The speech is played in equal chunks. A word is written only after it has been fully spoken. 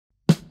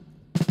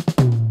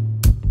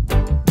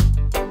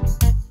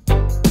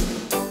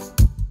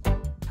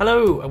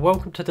Hello and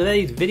welcome to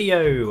today's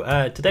video.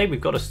 Today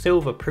we've got a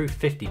silver proof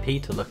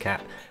 50p to look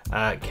at.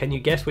 Can you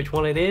guess which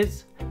one it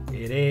is?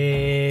 It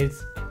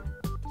is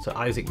Sir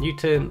Isaac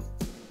Newton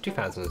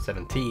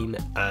 2017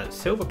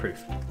 silver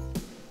proof.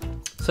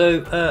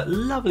 So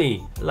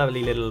lovely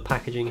little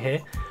packaging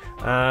here.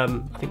 I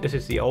think this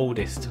is the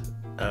oldest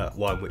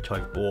one which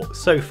I've bought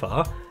so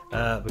far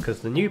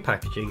because the new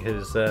packaging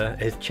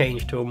has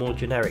changed to a more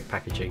generic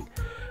packaging.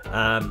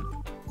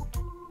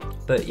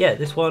 But yeah,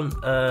 this one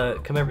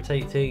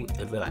commemorating.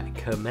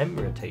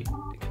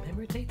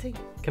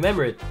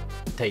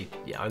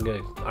 Yeah, I'm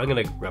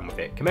gonna run with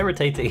it.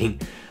 Commemorating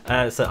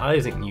Sir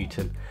Isaac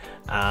Newton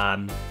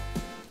and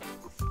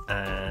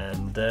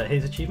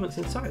his achievements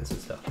in science and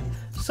stuff.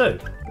 So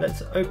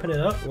let's open it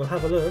up. We'll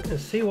have a look and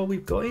see what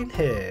we've got in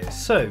here.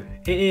 So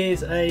it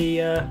is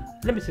a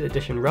limited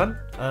edition run.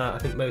 I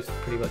think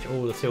pretty much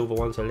all the silver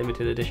ones are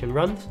limited edition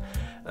runs.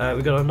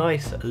 We've got a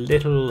nice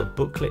little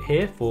booklet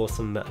here for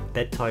some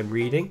bedtime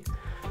reading.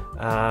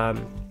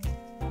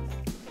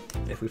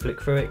 If we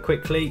flick through it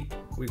quickly,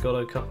 we've got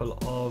a couple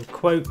of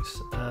quotes,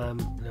 a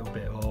little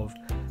bit of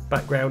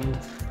background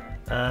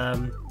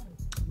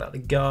about the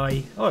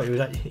guy. Oh,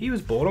 he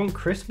was born on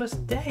Christmas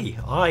Day.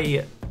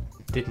 I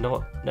did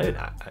not know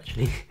that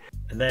actually.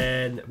 And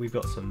then we've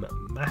got some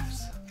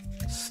maths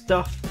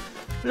stuff,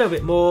 a little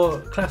bit more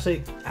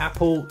classic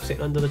Apple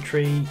sitting under the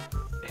tree,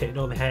 hitting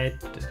on the head,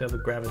 discover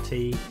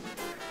gravity,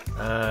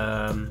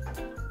 a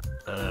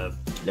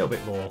little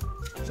bit more.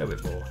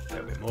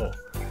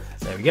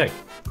 There we go.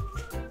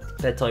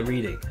 Bedtime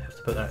reading. I have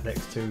to put that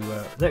next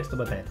to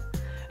my bed.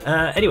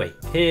 Anyway,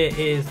 here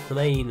is the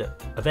main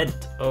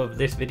event of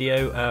this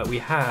video. We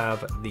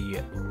have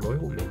the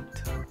Royal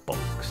Mint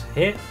box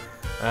here.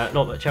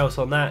 Not much else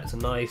on that. It's a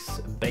nice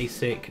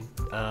basic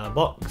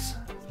box.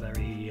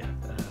 Very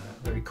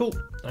cool.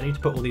 I need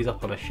to put all these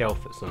up on a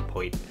shelf at some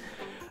point.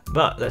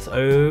 But let's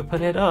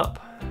open it up.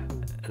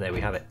 And there we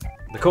have it.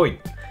 The coin.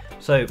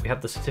 So we have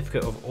the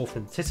certificate of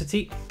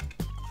authenticity.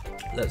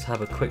 Let's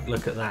have a quick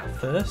look at that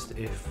first,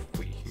 if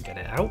we can get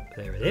it out.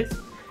 There it is.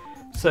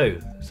 So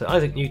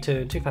Isaac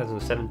Newton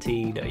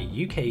 2017 a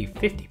UK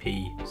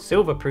 50p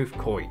silver proof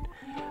coin.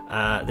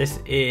 This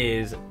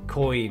is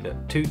coin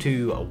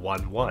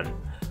 2211.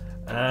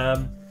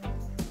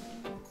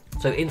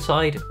 So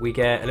inside we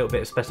get a little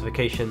bit of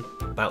specification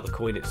about the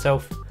coin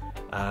itself.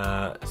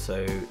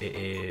 So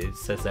it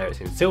says there it's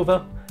in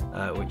silver,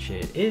 which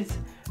it is.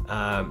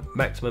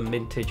 Maximum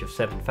mintage of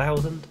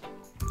 7,000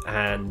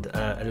 and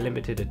a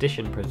limited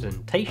edition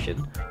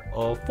presentation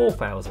of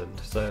 4,000.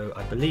 So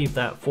I believe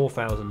that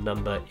 4,000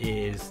 number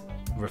is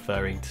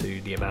referring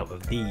to the amount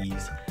of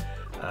these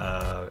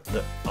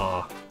that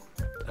are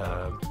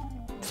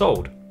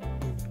sold.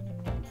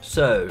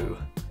 So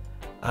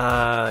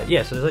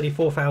yeah, so there's only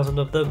 4,000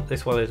 of them.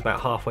 This one is about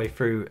halfway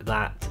through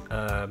that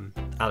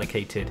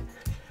allocated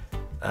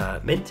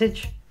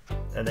mintage.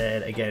 And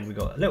then again we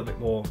got a little bit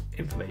more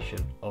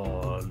information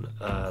on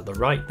the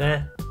right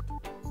there.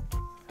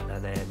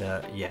 And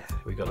then yeah,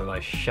 we got a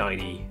nice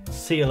shiny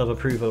seal of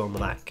approval on the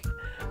back.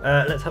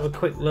 Let's have a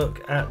quick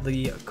look at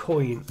the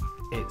coin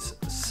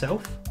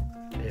itself,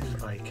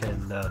 if I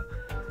can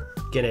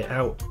get it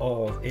out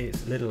of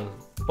its little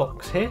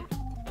box here.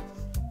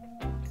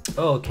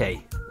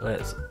 Okay,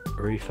 let's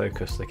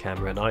refocus the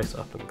camera nice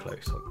up and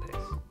close on this.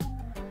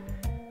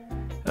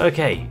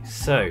 Okay,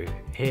 so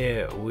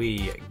here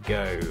we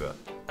go.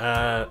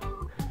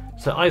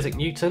 So Isaac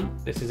Newton,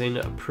 this is in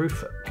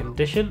proof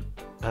condition,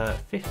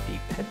 50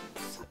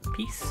 pence a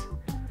piece.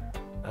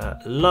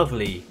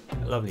 Lovely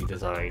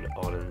design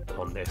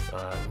on this.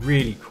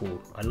 Really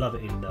cool. I love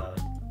it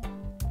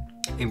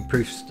in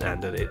proof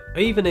standard.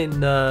 Even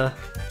in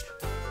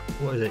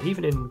what is it?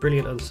 Even in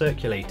brilliant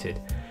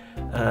uncirculated,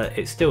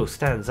 it still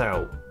stands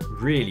out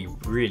really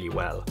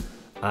well.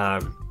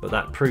 But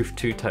that proof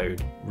two-tone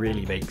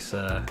really makes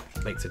a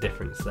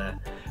difference there.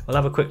 We'll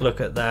have a quick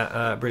look at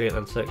that brilliant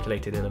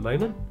uncirculated in a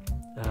moment.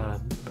 But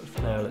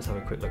for now, let's have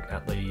a quick look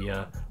at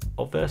the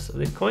obverse of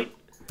this coin.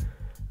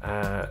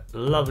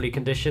 Lovely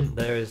condition.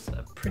 There is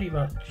pretty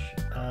much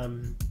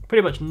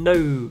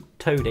no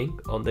toning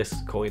on this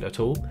coin at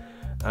all,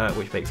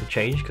 which makes a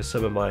change because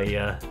some of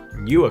my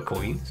newer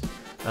coins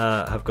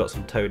have got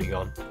some toning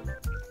on.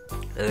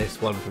 And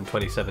this one from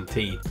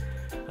 2017.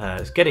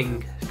 It's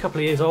getting a couple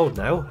of years old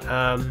now.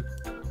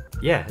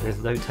 Yeah,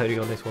 there's no toning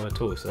on this one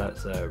at all, so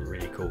that's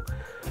really cool.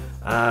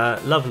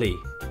 Lovely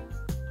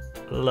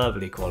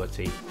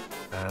quality.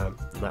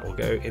 That will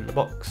go in the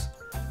box.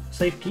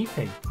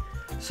 Safekeeping.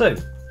 So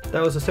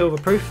that was a silver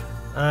proof.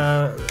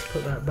 Let's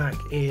put that back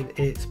in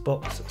its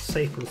box,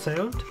 safe and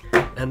sound.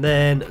 And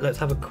then let's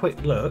have a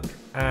quick look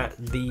at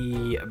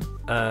the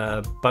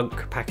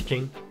bunk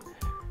packaging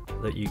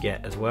that you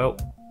get as well.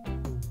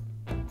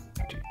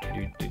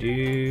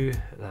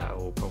 That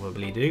will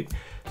probably do.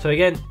 So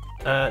again,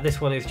 this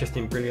one is just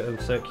in brilliant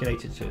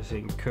uncirculated, so it's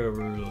in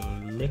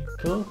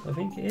Cupronickel, I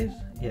think it is.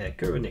 Yeah,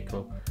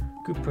 Cupronickel.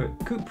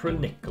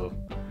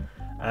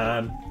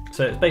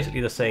 So it's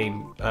basically the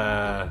same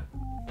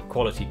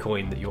quality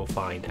coin that you'll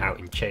find out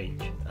in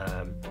change.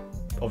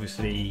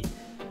 obviously,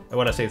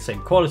 when I say the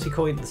same quality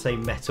coin, the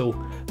same metal,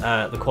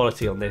 the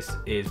quality on this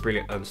is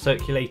brilliant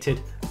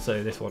uncirculated.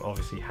 So this one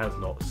obviously has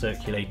not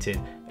circulated,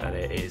 and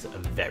it is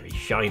very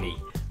shiny.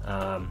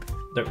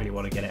 Don't really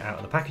want to get it out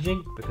of the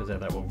packaging because then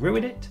that will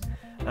ruin it.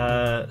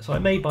 So I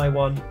may buy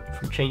one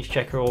from Change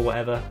Checker or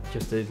whatever,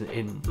 just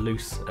in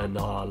loose, and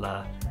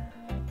I'll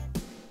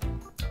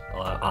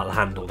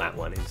handle that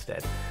one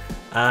instead.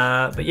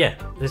 But yeah,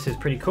 this is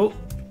pretty cool.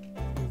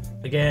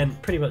 Again,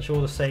 pretty much all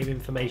the same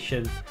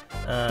information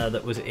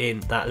that was in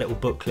that little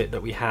booklet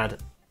that we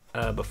had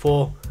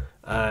before.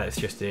 It's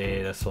just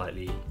in a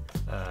slightly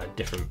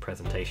different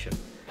presentation,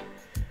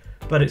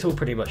 but it's all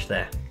pretty much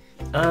there.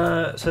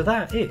 So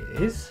that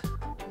is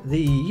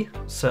the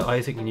Sir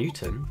Isaac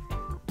Newton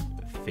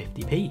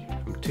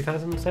 50p from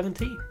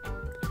 2017.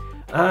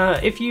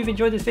 If you've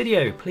enjoyed this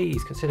video,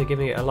 please consider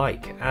giving it a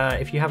like.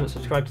 If you haven't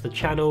subscribed to the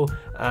channel,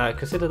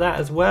 consider that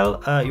as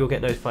well. You'll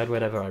get notified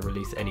whenever I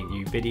release any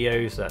new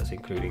videos, that's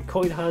including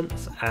coin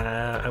hunts,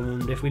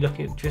 and if we look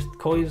at just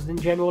coins in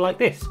general like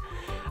this.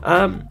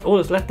 All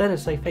that's left then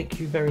is to say thank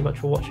you very much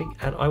for watching,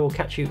 and I will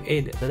catch you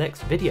in the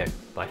next video.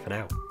 Bye for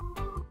now.